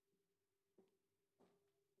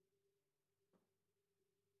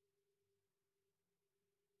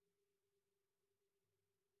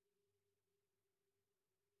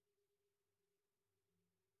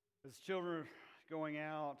As children are going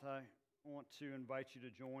out, I want to invite you to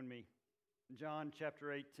join me in John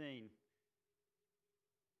chapter 18.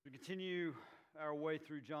 We continue our way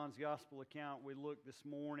through John's gospel account. We look this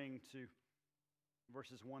morning to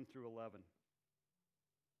verses 1 through 11.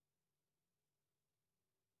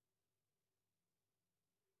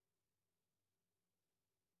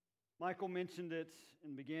 Michael mentioned it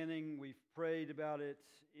in the beginning. We've prayed about it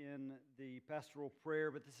in the pastoral prayer,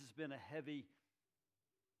 but this has been a heavy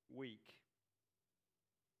week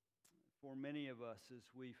for many of us as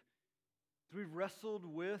we've wrestled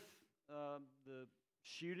with the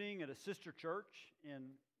shooting at a sister church in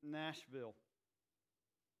Nashville.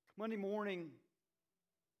 Monday morning,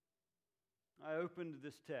 I opened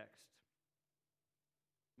this text.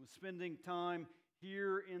 I was spending time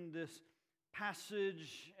here in this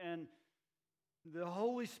passage, and the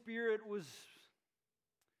Holy Spirit was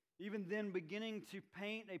even then beginning to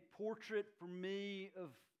paint a portrait for me of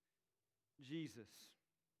Jesus.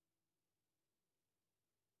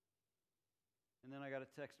 And then I got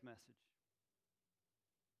a text message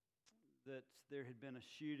that there had been a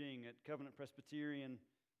shooting at Covenant Presbyterian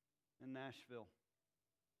in Nashville.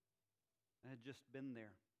 I had just been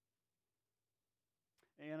there.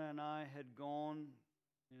 Anna and I had gone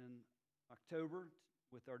in October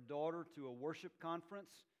with our daughter to a worship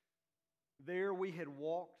conference. There we had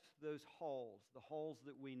walked those halls, the halls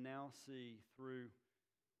that we now see through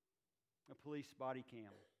a police body cam.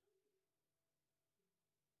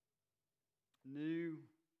 New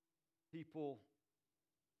people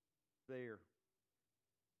there.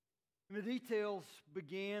 And the details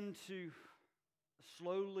began to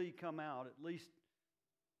slowly come out, at least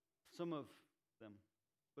some of them,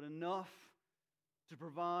 but enough to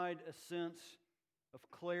provide a sense of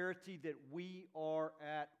clarity that we are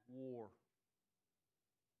at war.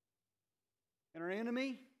 And our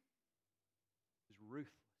enemy is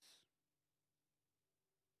ruthless.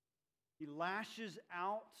 He lashes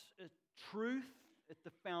out at truth, at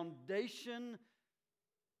the foundation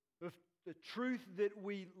of the truth that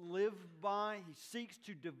we live by. He seeks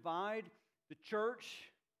to divide the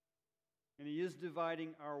church, and he is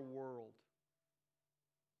dividing our world.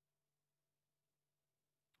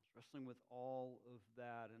 I was wrestling with all of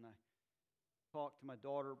that, and I talked to my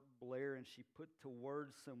daughter Blair, and she put to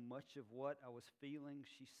words so much of what I was feeling.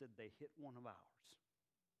 She said, "They hit one of ours."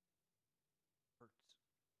 Hurts.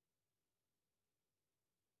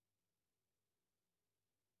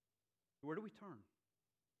 Where do we turn?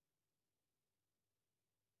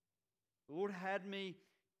 The Lord had me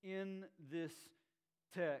in this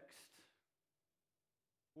text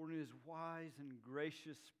according to His wise and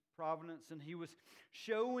gracious providence, and He was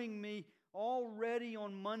showing me already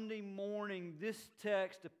on Monday morning this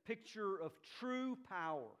text, a picture of true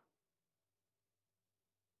power.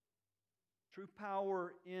 True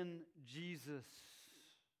power in Jesus.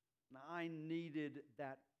 And I needed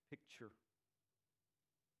that picture.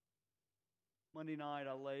 Monday night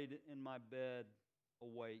I laid in my bed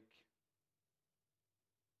awake,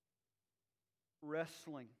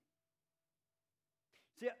 wrestling.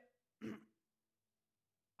 See,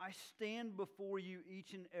 I stand before you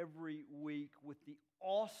each and every week with the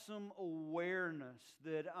awesome awareness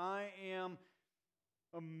that I am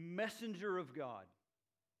a messenger of God,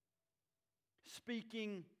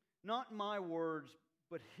 speaking not my words,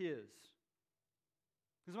 but His.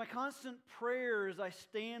 Because my constant prayer as I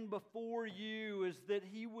stand before you is that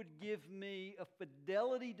He would give me a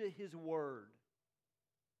fidelity to His Word.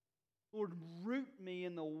 Lord, root me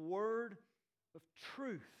in the Word of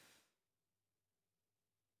truth.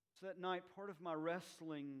 So that night, part of my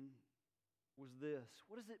wrestling was this.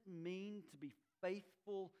 What does it mean to be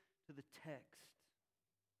faithful to the text?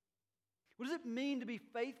 What does it mean to be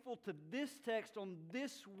faithful to this text on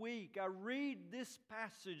this week? I read this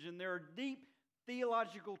passage, and there are deep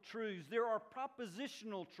theological truths. There are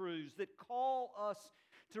propositional truths that call us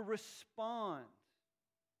to respond.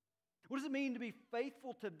 What does it mean to be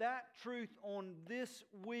faithful to that truth on this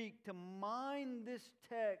week, to mine this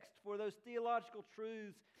text for those theological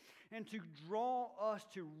truths and to draw us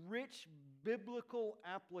to rich biblical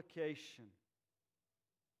application?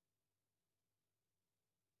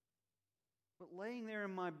 But laying there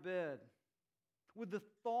in my bed, with the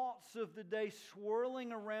thoughts of the day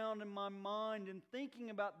swirling around in my mind and thinking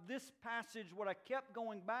about this passage, what I kept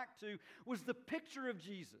going back to was the picture of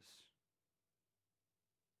Jesus.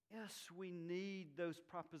 Yes, we need those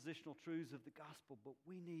propositional truths of the gospel, but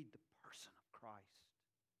we need the person of Christ.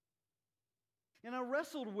 And I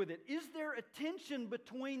wrestled with it. Is there a tension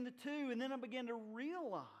between the two? And then I began to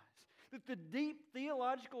realize that the deep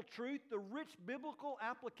theological truth, the rich biblical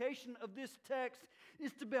application of this text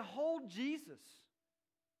is to behold Jesus.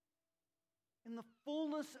 in the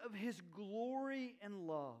fullness of His glory and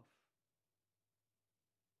love.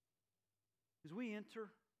 As we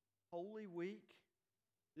enter Holy Week,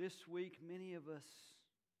 this week, many of us,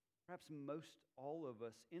 perhaps most all of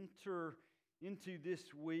us, enter into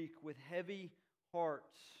this week with heavy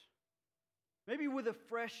hearts. Maybe with a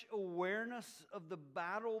fresh awareness of the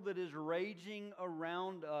battle that is raging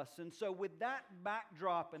around us. And so with that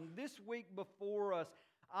backdrop and this week before us,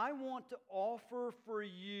 I want to offer for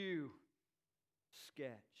you a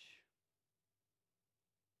sketch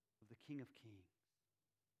of the King of Kings.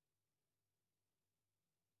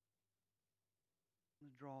 I'm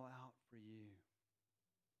going to draw out for you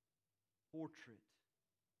a portrait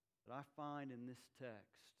that I find in this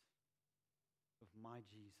text of my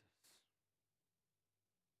Jesus.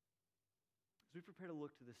 As we prepare to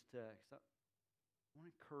look to this text, I want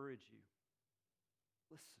to encourage you.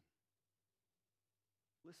 Listen.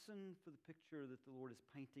 Listen for the picture that the Lord is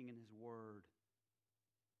painting in His Word.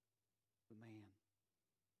 The man,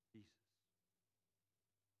 Jesus.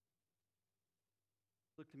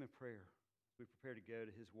 Look to Him in prayer as we prepare to go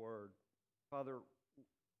to His Word. Father,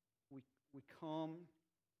 we come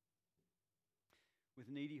with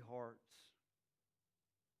needy hearts,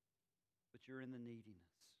 but You're in the neediness.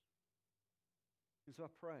 And so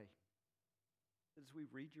I pray that as we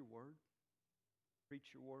read Your Word,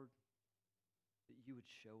 preach Your Word, that You would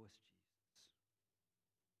show us Jesus.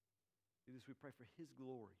 Do this, we pray, for His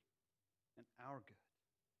glory and our good.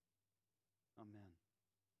 Amen.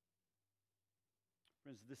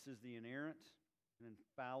 Friends, this is the inerrant and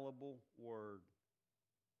infallible Word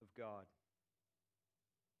of God.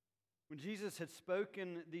 When Jesus had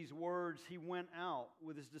spoken these words, He went out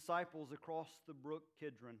with His disciples across the brook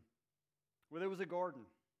Kidron, where there was a garden,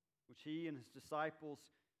 which He and His disciples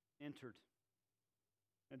entered.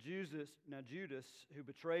 Now Judas, who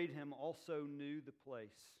betrayed Him, also knew the place,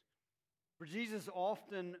 for Jesus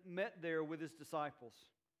often met there with His disciples.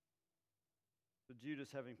 So Judas,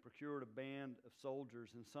 having procured a band of soldiers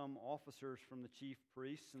and some officers from the chief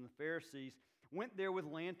priests and the Pharisees, went there with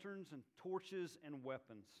lanterns and torches and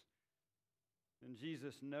weapons. And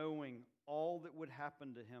Jesus, knowing all that would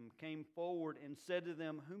happen to Him, came forward and said to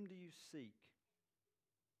them, "Whom do you seek?"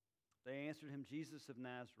 They answered Him, "Jesus of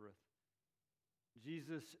Nazareth."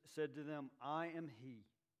 Jesus said to them, "I am He."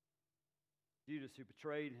 Judas, who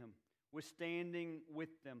betrayed Him, was standing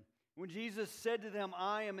with them. When Jesus said to them,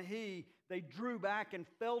 "I am He," they drew back and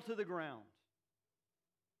fell to the ground.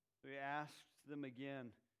 So He asked them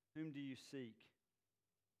again, "Whom do you seek?"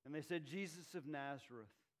 And they said, "Jesus of Nazareth."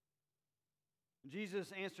 And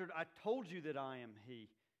Jesus answered, "I told you that I am He.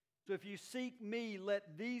 So if you seek Me,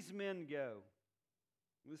 let these men go."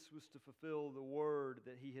 This was to fulfill the word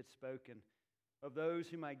that He had spoken. "Of those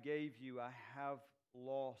whom I gave you, I have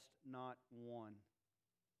lost not one."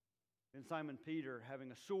 Then Simon Peter,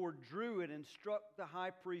 having a sword, drew it and struck the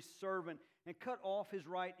high priest's servant and cut off his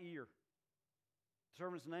right ear. The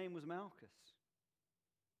servant's name was Malchus.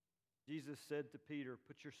 Jesus said to Peter,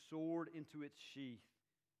 "Put your sword into its sheath.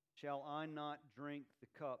 Shall I not drink the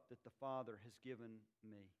cup that the Father has given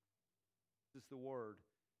me?" This is the word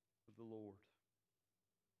of the Lord.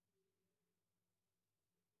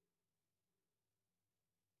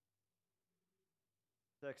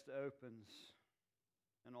 The text opens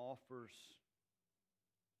and offers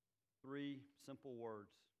three simple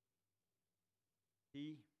words.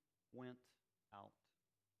 He went out.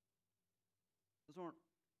 Those aren't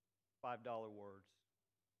 $5 words.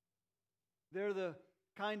 They're the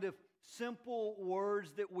kind of simple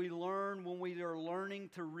words that we learn when we are learning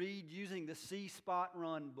to read using the See Spot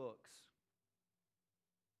Run books.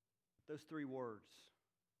 Those three words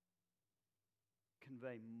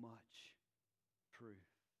convey much truth.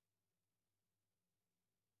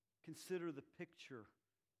 Consider the picture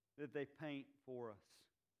that they paint for us.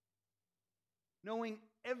 Knowing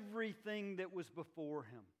everything that was before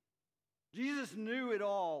Him. Jesus knew it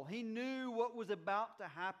all. He knew what was about to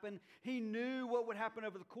happen. He knew what would happen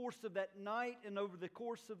over the course of that night and over the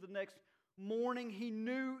course of the next morning. He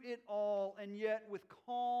knew it all. And yet, with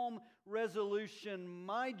calm resolution,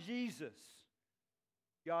 my Jesus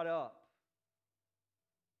got up.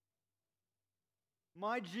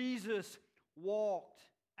 My Jesus walked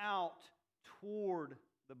out toward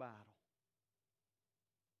the battle.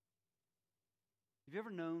 Have you ever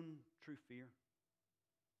known true fear?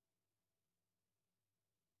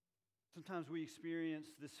 Sometimes we experience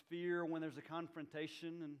this fear when there's a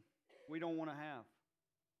confrontation and we don't want to have.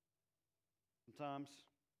 Sometimes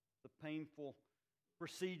the painful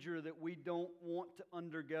procedure that we don't want to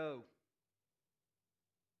undergo.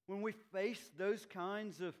 When we face those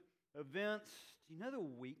kinds of events, do you know the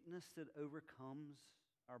weakness that overcomes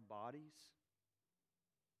our bodies?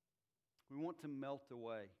 want to melt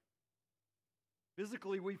away.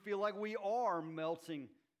 Physically, we feel like we are melting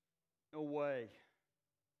away.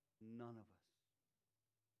 None of us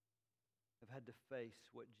have had to face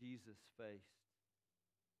what Jesus faced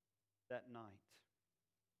that night.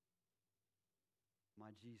 My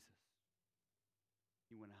Jesus,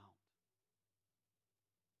 He went out.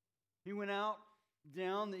 He went out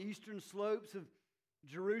down the eastern slopes of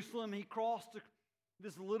Jerusalem. He crossed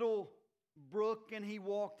this little brook and He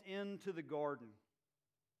walked into the garden.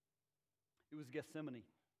 It was Gethsemane.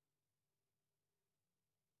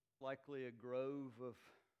 Likely a grove of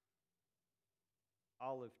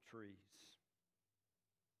olive trees.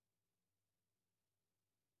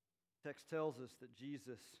 The text tells us that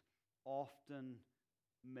Jesus often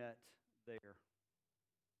met there.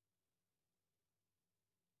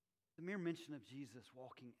 The mere mention of Jesus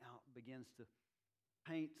walking out begins to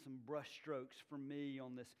paint some brushstrokes for me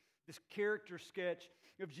on this character sketch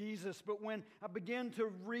of Jesus. But when I begin to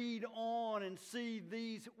read on and see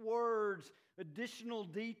these words, additional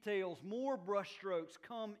details, more brushstrokes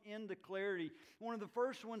come into clarity. One of the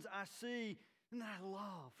first ones I see and that I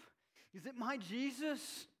love is that my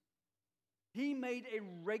Jesus, He made a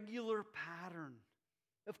regular pattern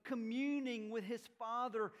of communing with His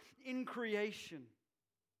Father in creation.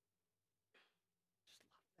 Just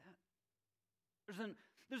love that.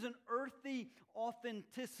 There's an earthy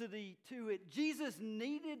authenticity to it. Jesus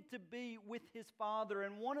needed to be with His Father,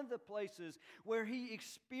 and one of the places where He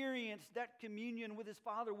experienced that communion with His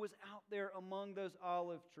Father was out there among those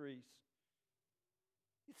olive trees.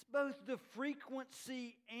 It's both the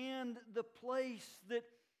frequency and the place that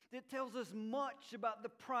tells us much about the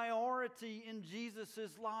priority in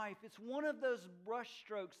Jesus' life. It's one of those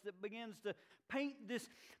brushstrokes that begins to paint this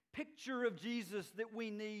picture of Jesus that we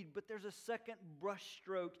need, but there's a second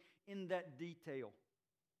brushstroke in that detail.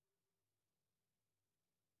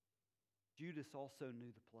 Judas also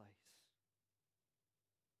knew the place.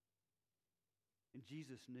 And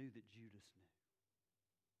Jesus knew that Judas knew.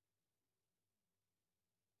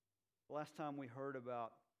 The last time we heard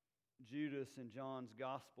about Judas in John's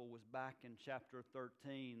Gospel was back in chapter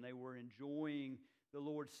 13. They were enjoying the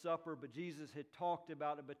Lord's Supper, but Jesus had talked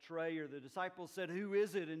about a betrayer. The disciples said, "Who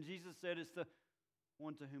is it?" And Jesus said, "It's the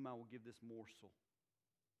one to whom I will give this morsel."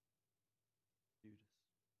 Judas.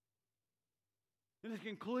 In the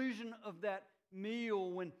conclusion of that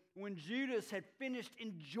meal, when Judas had finished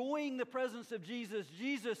enjoying the presence of Jesus,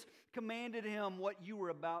 Jesus commanded him, "What you were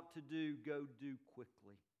about to do, go do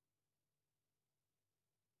quickly."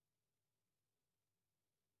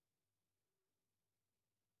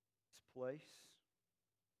 This place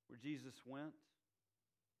where Jesus went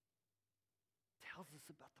tells us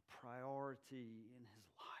about the priority in His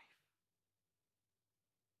life.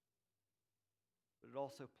 But it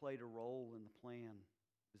also played a role in the plan of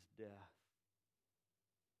His death.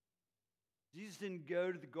 Jesus didn't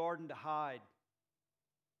go to the garden to hide.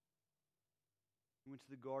 He went to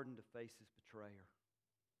the garden to face His betrayer.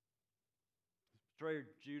 His betrayer,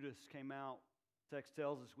 Judas, came out, the text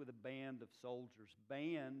tells us, with a band of soldiers.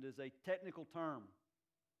 Band is a technical term.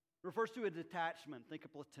 It refers to a detachment. Think a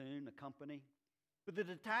platoon, a company. But the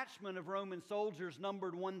detachment of Roman soldiers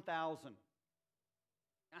numbered 1,000.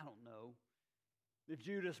 I don't know if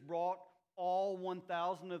Judas brought all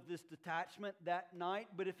 1,000 of this detachment that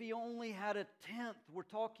night, but if he only had a tenth, we're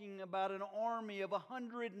talking about an army of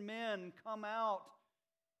 100 men come out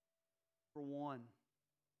for one.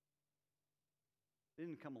 They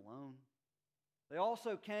didn't come alone. They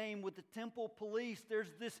also came with the temple police.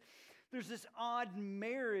 There's this odd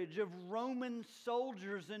marriage of Roman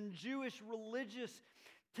soldiers and Jewish religious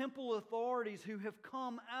temple authorities who have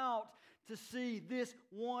come out to see this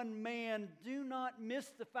one man. Do not miss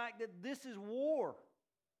the fact that this is war.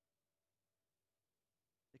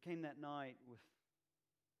 They came that night with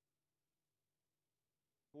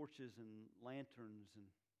torches and lanterns and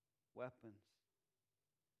weapons.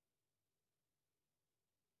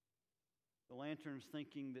 The lanterns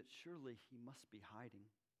thinking that surely he must be hiding.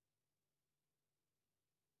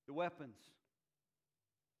 The weapons,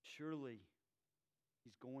 surely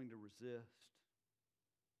he's going to resist.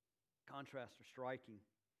 Contrasts are striking.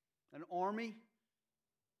 An army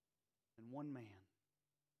and one man.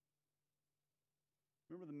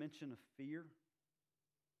 Remember the mention of fear?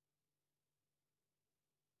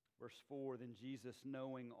 Verse 4, then Jesus,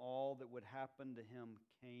 knowing all that would happen to him,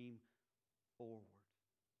 came forward.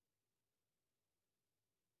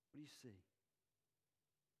 What do you see?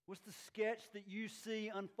 What's the sketch that you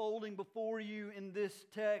see unfolding before you in this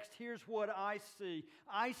text? Here's what I see.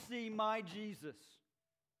 I see my Jesus.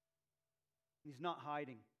 He's not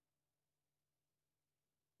hiding.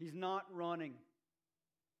 He's not running.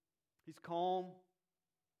 He's calm.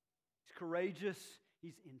 He's courageous.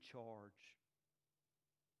 He's in charge.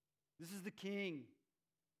 This is the King.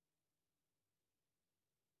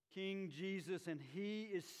 King Jesus, and He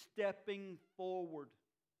is stepping forward.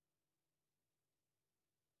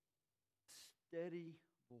 Steady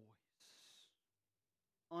voice.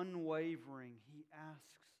 Unwavering, He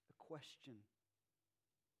asks a question.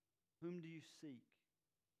 Whom do you seek?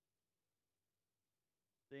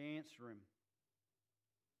 They answer Him,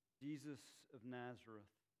 Jesus of Nazareth.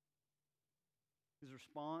 His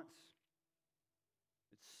response,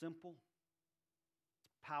 it's simple,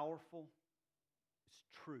 it's powerful, it's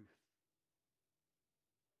truth.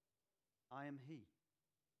 I am He.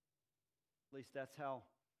 At least that's how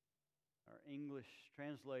our English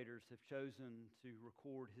translators have chosen to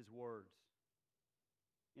record His words.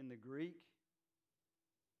 In the Greek,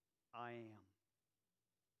 I am.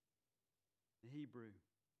 The Hebrew,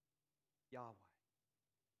 Yahweh.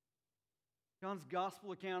 John's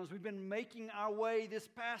gospel account, as we've been making our way this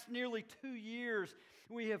past nearly 2 years,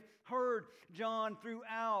 we have heard John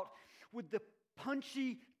throughout with the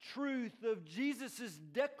punchy truth of Jesus'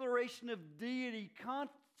 declaration of deity,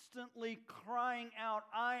 constantly crying out,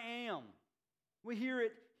 I am. We hear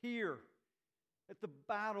it here at the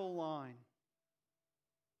battle line.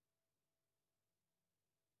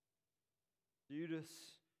 Judas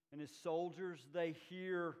and his soldiers, they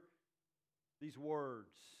hear these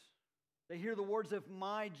words. They hear the words of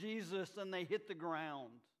my Jesus and they hit the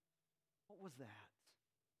ground. What was that?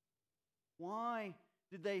 Why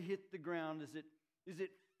did they hit the ground? Is it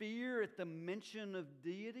fear at the mention of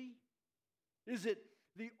deity? Is it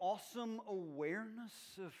the awesome awareness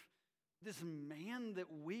of this man that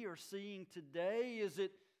we are seeing today? Is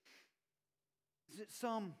it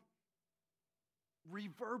some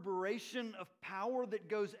reverberation of power that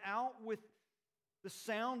goes out with the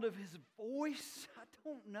sound of his voice? I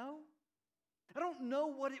don't know. I don't know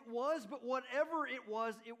what it was, but whatever it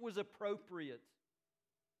was appropriate.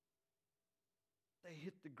 They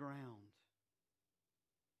hit the ground.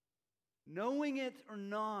 Knowing it or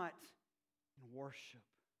not, in worship.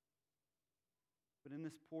 But in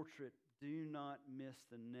this portrait, do not miss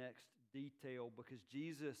the next detail, because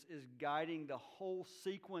Jesus is guiding the whole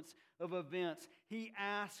sequence of events. He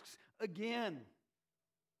asks again,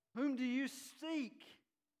 whom do you seek?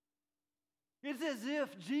 It's as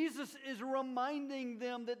if Jesus is reminding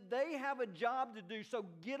them that they have a job to do, so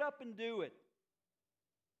get up and do it.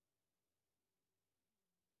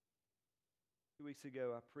 2 weeks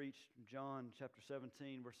ago, I preached from John chapter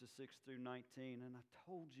 17, verses 6 through 19, and I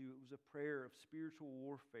told you it was a prayer of spiritual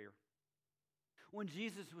warfare. When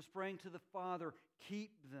Jesus was praying to the Father,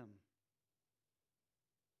 keep them.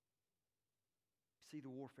 See the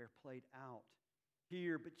warfare played out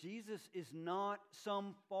here, but Jesus is not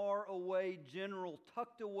some far-away general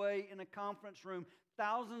tucked away in a conference room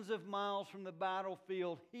thousands of miles from the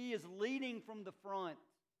battlefield. He is leading from the front.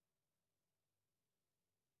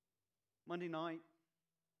 Monday night,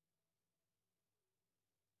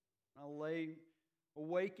 I lay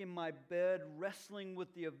awake in my bed, wrestling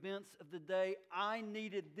with the events of the day. I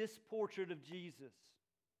needed this portrait of Jesus.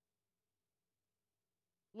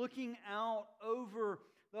 Looking out over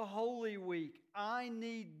the Holy Week, I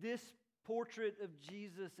need this portrait of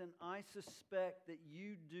Jesus, and I suspect that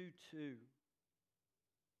you do too.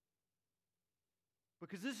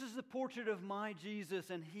 Because this is the portrait of my Jesus,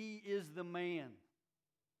 and He is the man.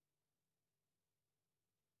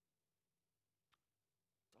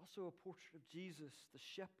 It's also a portrait of Jesus, the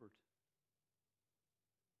shepherd.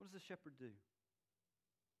 What does the shepherd do?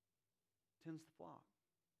 Tends the flock.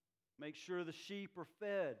 Make sure the sheep are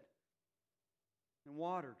fed and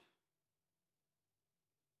watered.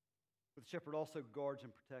 But the shepherd also guards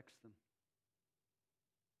and protects them.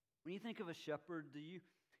 When you think of a shepherd, do you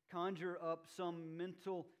conjure up some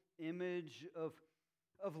mental image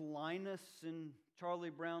of Linus in Charlie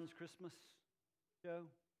Brown's Christmas show?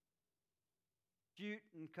 Cute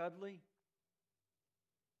and cuddly?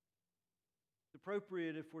 It's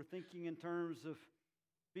appropriate if we're thinking in terms of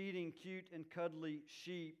feeding cute and cuddly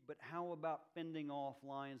sheep, but how about fending off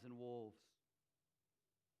lions and wolves?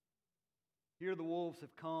 Here the wolves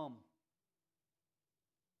have come,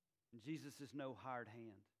 and Jesus is no hired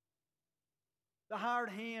hand. The hired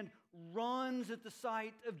hand runs at the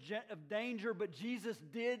sight of danger, but Jesus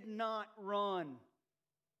did not run.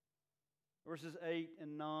 Verses 8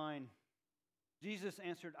 and 9. Jesus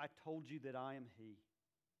answered, I told you that I am He.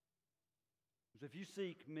 So if you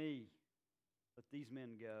seek me, let these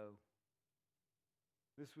men go.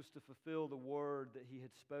 This was to fulfill the word that He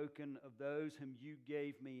had spoken, of those whom you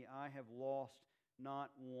gave me, I have lost not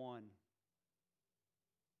one.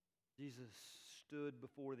 Jesus stood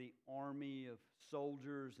before the army of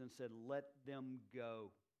soldiers and said, "Let them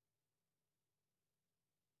go."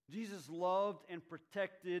 Jesus loved and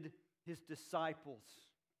protected His disciples.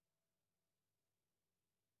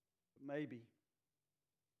 But maybe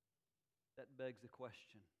that begs a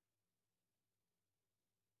question,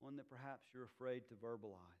 one that perhaps you're afraid to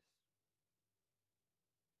verbalize.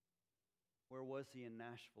 Where was He in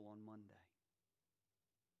Nashville on Monday?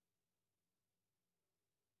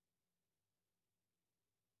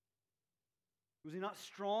 Was He not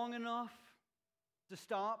strong enough to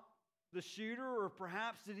stop the shooter, or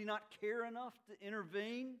perhaps did He not care enough to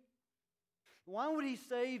intervene? Why would He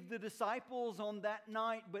save the disciples on that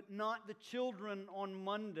night but not the children on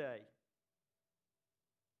Monday?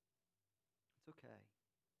 It's okay.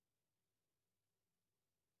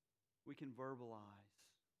 We can verbalize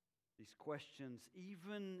these questions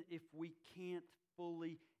even if we can't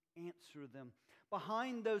fully answer them.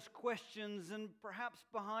 Behind those questions, and perhaps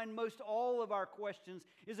behind most all of our questions,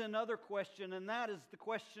 is another question, and that is the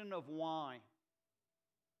question of why.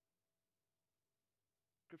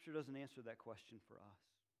 Scripture doesn't answer that question for us.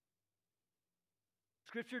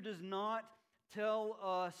 Scripture does not tell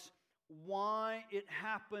us why it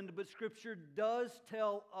happened, but Scripture does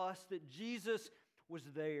tell us that Jesus was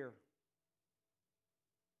there.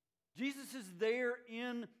 Jesus is there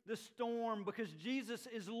in the storm because Jesus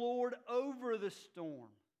is Lord over the storm.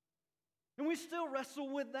 And we still wrestle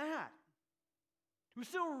with that. We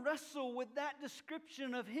still wrestle with that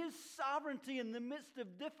description of His sovereignty in the midst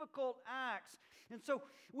of difficult acts. And so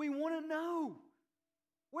we want to know,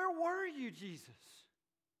 where were you, Jesus?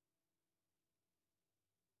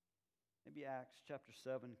 Maybe Acts chapter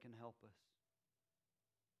 7 can help us.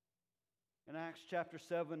 In Acts chapter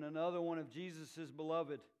 7, another one of Jesus'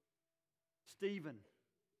 beloved, Stephen,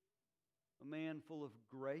 a man full of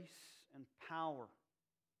grace and power,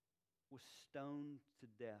 was stoned to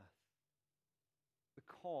death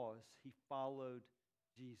because he followed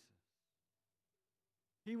Jesus.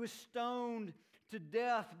 He was stoned to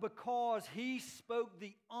death because he spoke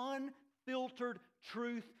the unfiltered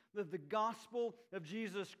truth of the gospel of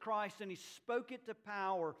Jesus Christ, and he spoke it to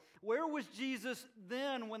power. Where was Jesus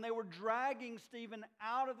then when they were dragging Stephen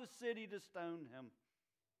out of the city to stone him?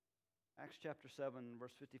 Acts chapter 7,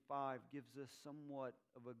 verse 55 gives us somewhat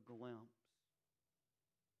of a glimpse.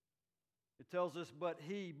 It tells us, but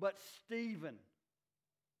Stephen,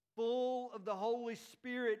 full of the Holy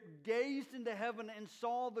Spirit, gazed into heaven and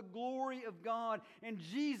saw the glory of God and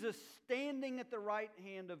Jesus standing at the right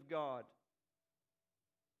hand of God.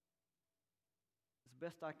 As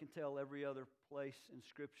best I can tell, every other place in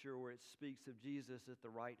Scripture where it speaks of Jesus at the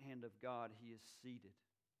right hand of God, He is seated.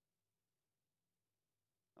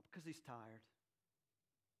 Not because He's tired,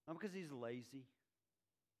 not because He's lazy,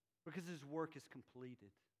 because His work is completed.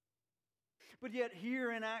 But yet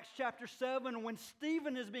here in Acts chapter 7, when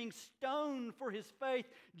Stephen is being stoned for his faith,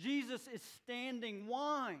 Jesus is standing.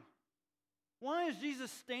 Why? Why is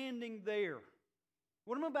Jesus standing there?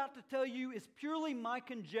 What I'm about to tell you is purely my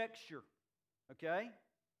conjecture. Okay?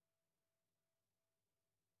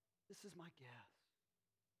 This is my guess.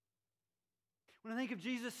 When I think of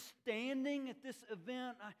Jesus standing at this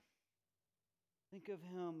event, I think of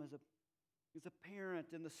Him as a parent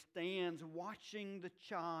in the stands watching the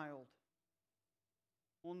child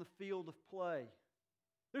on the field of play.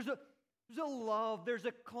 There's a love, there's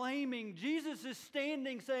a claiming. Jesus is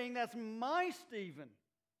standing saying, "That's my Stephen."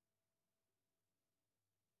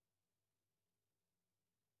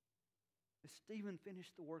 As Stephen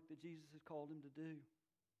finished the work that Jesus had called him to do.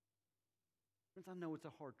 Friends, I know it's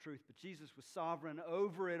a hard truth, but Jesus was sovereign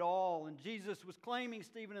over it all, and Jesus was claiming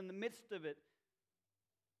Stephen in the midst of it.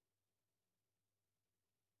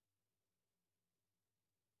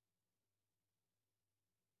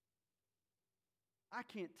 I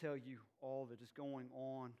can't tell you all that is going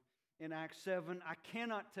on in Acts 7. I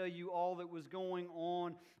cannot tell you all that was going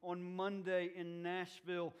on Monday in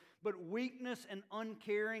Nashville. But weakness and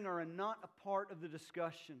uncaring are not a part of the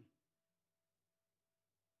discussion.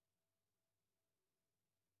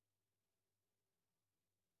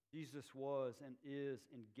 Jesus was and is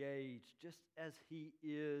engaged just as He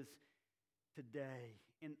is today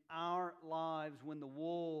in our lives when the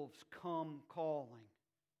wolves come calling.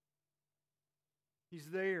 He's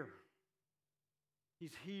there.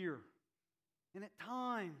 He's here. And at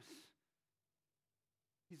times,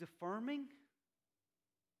 He's affirming.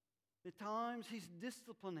 At times, He's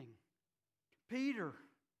disciplining. Peter,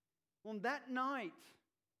 on that night,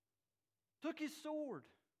 took his sword.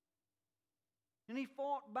 And he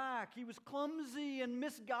fought back. He was clumsy and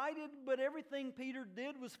misguided, but everything Peter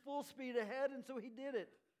did was full speed ahead, and so he did it.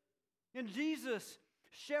 And Jesus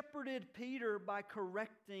shepherded Peter by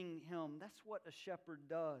correcting him. That's what a shepherd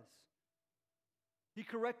does. He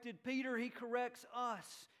corrected Peter, he corrects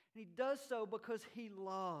us. And he does so because he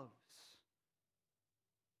loves.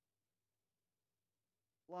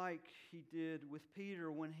 Like he did with Peter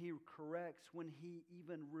when he corrects, when he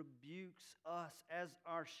even rebukes us as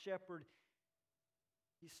our shepherd,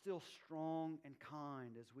 he's still strong and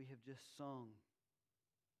kind, as we have just sung.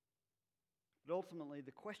 But ultimately,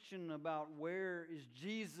 the question about where is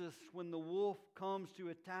Jesus when the wolf comes to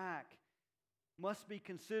attack must be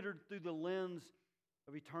considered through the lens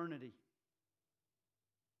of eternity.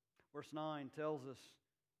 Verse 9 tells us,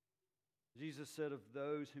 Jesus said, "Of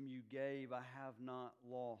those whom you gave, I have not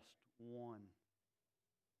lost one."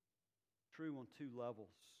 True on two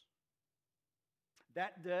levels.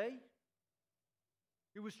 That day,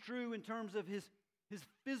 it was true in terms of his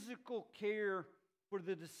physical care for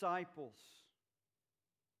the disciples.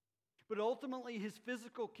 But ultimately, his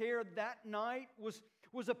physical care that night was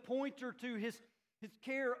a pointer to his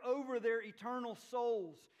care over their eternal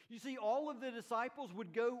souls. You see, all of the disciples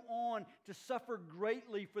would go on to suffer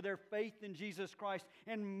greatly for their faith in Jesus Christ,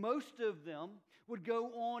 and most of them would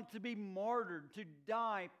go on to be martyred, to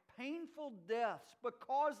die painful deaths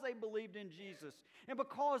because they believed in Jesus and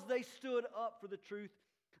because they stood up for the truth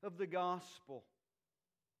of the gospel.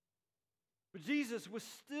 But Jesus was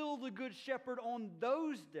still the good shepherd on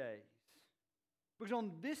those days, because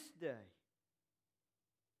on this day,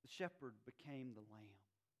 the shepherd became the lamb.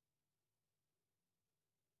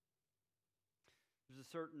 There's a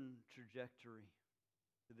certain trajectory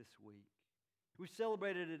to this week. We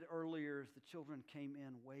celebrated it earlier as the children came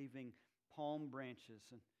in waving palm branches,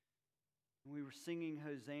 and we were singing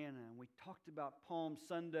Hosanna, and we talked about Palm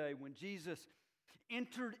Sunday when Jesus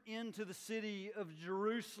entered into the city of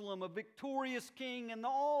Jerusalem, a victorious king, and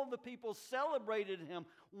all the people celebrated him,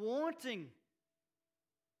 wanting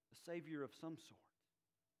a Savior of some sort.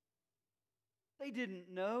 They didn't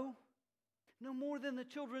know, no more than the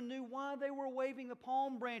children knew why they were waving the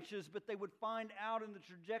palm branches, but they would find out in the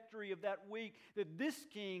trajectory of that week that this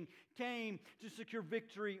king came to secure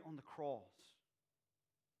victory on the cross.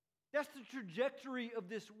 That's the trajectory of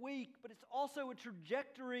this week, but it's also a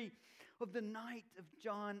trajectory of the night of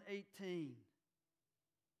John 18.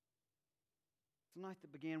 It's a night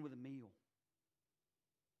that began with a meal,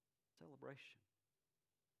 celebration,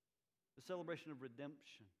 the celebration of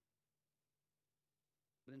redemption.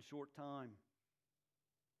 But in short time,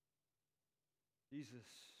 Jesus,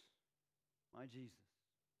 my Jesus,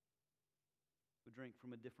 would drink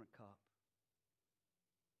from a different cup.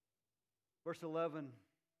 Verse 11,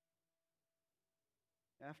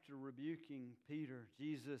 after rebuking Peter,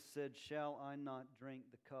 Jesus said, "Shall I not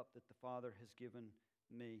drink the cup that the Father has given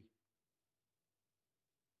me?"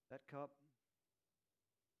 That cup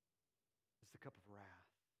is the cup of wrath.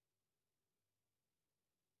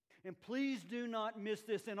 And please do not miss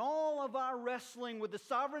this. In all of our wrestling with the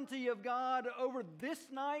sovereignty of God over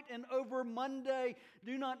this night and over Monday,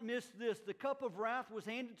 do not miss this. The cup of wrath was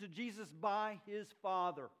handed to Jesus by his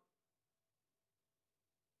Father.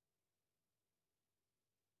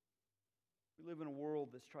 We live in a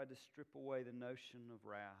world that's tried to strip away the notion of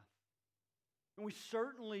wrath. And we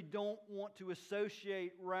certainly don't want to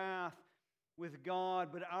associate wrath with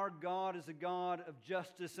God, but our God is a God of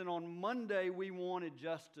justice, and on Monday we wanted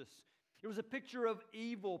justice. It was a picture of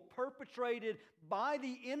evil perpetrated by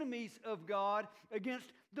the enemies of God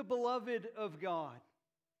against the beloved of God.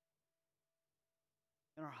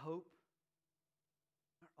 And our hope,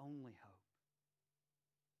 our only hope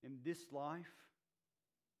in this life,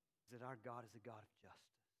 is that our God is a God of justice.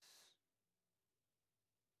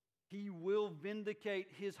 He will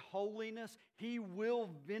vindicate His holiness. He will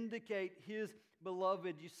vindicate His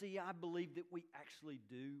beloved. You see, I believe that we actually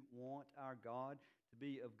do want our God to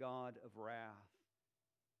be a God of wrath.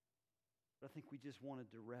 But I think we just want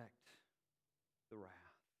to direct the wrath.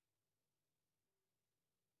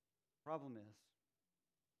 The problem is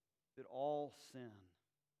that all sin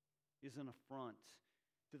is an affront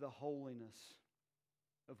to the holiness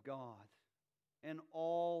of God. And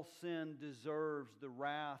all sin deserves the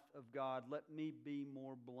wrath of God. Let me be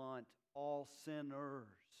more blunt. All sinners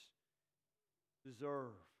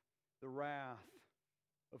deserve the wrath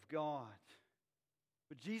of God.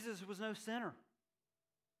 But Jesus was no sinner.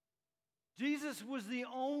 Jesus was the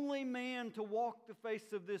only man to walk the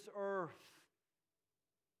face of this earth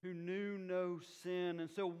who knew no sin. And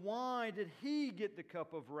so why did He get the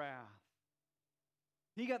cup of wrath?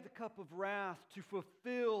 He got the cup of wrath to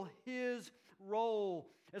fulfill His role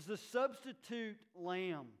as the substitute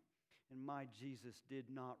lamb. And my Jesus did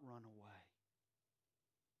not run away.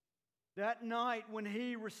 That night when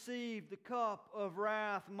He received the cup of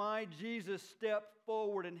wrath, my Jesus stepped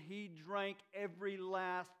forward and He drank every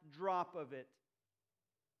last drop of it.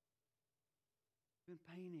 I've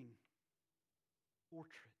been painting a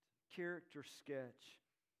portrait, character sketch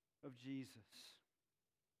of Jesus,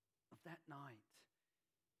 of that night.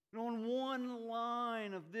 And on one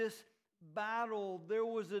line of this battle, there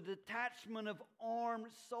was a detachment of armed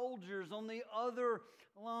soldiers. On the other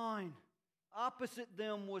line, opposite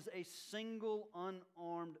them was a single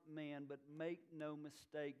unarmed man. But make no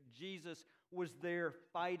mistake, Jesus was there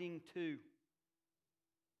fighting too.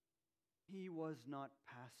 He was not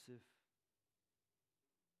passive.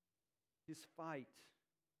 His fight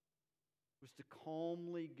was to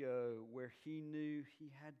calmly go where He knew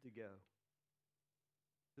He had to go,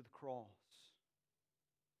 to the cross.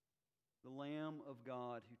 The Lamb of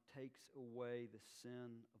God who takes away the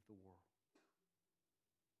sin of the world.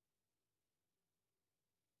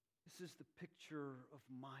 This is the picture of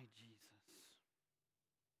my Jesus.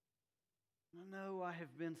 I know I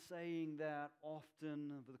have been saying that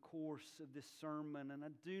often over the course of this sermon, and I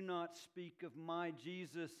do not speak of my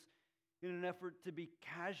Jesus in an effort to be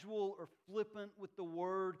casual or flippant with the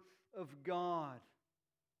Word of God.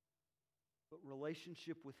 But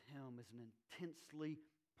relationship with Him is an intensely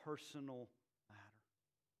personal matter.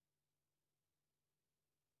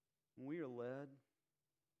 When we are led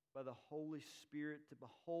by the Holy Spirit to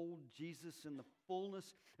behold Jesus in the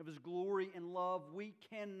fullness of His glory and love, we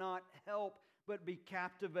cannot help but be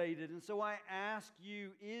captivated. And so I ask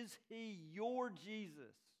you, is He your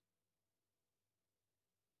Jesus?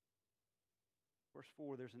 Verse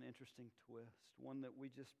 4, there's an interesting twist, one that we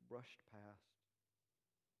just brushed past.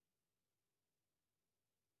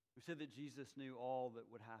 We said that Jesus knew all that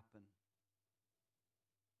would happen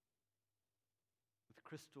with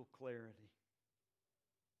crystal clarity.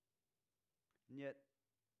 And yet,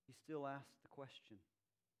 He still asks the question,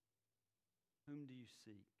 whom do you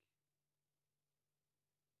seek?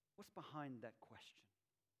 What's behind that question?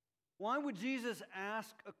 Why would Jesus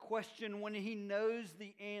ask a question when He knows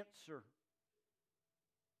the answer?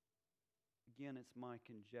 Again, it's my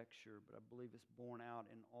conjecture, but I believe it's borne out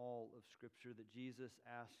in all of Scripture that Jesus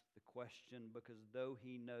asked the question because though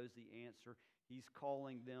He knows the answer, He's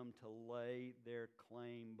calling them to lay their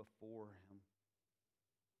claim before Him.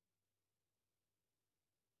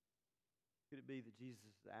 Could it be that Jesus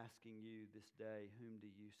is asking you this day, whom do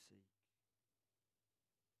you seek?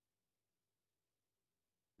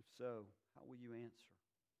 If so, how will you answer?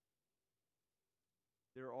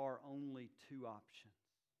 There are only two options.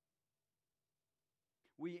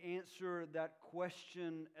 We answer that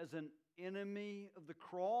question as an enemy of the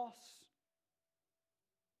cross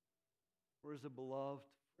or as a beloved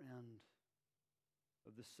friend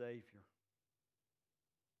of the Savior.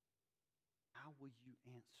 How will you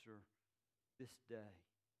answer this day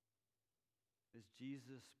as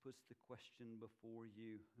Jesus puts the question before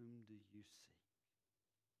you, whom do you seek?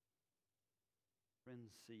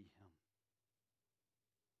 Friends, see Him.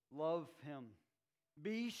 Love Him.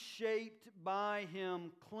 Be shaped by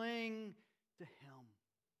Him. Cling to Him.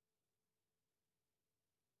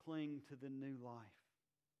 Cling to the new life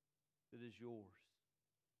that is yours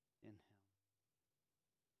in Him.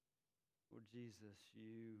 Lord Jesus,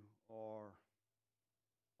 You are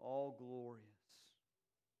all glorious.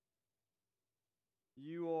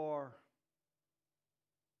 You are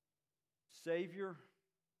Savior,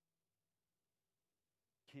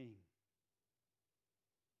 King.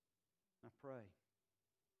 I pray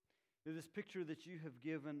that this picture that You have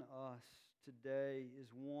given us today is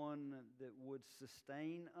one that would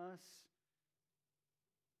sustain us.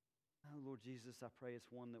 Oh, Lord Jesus, I pray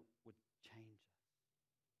it's one that would change us.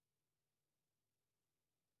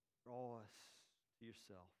 Draw us to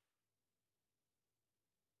Yourself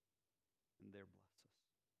and there bless us.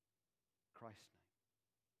 In Christ's name.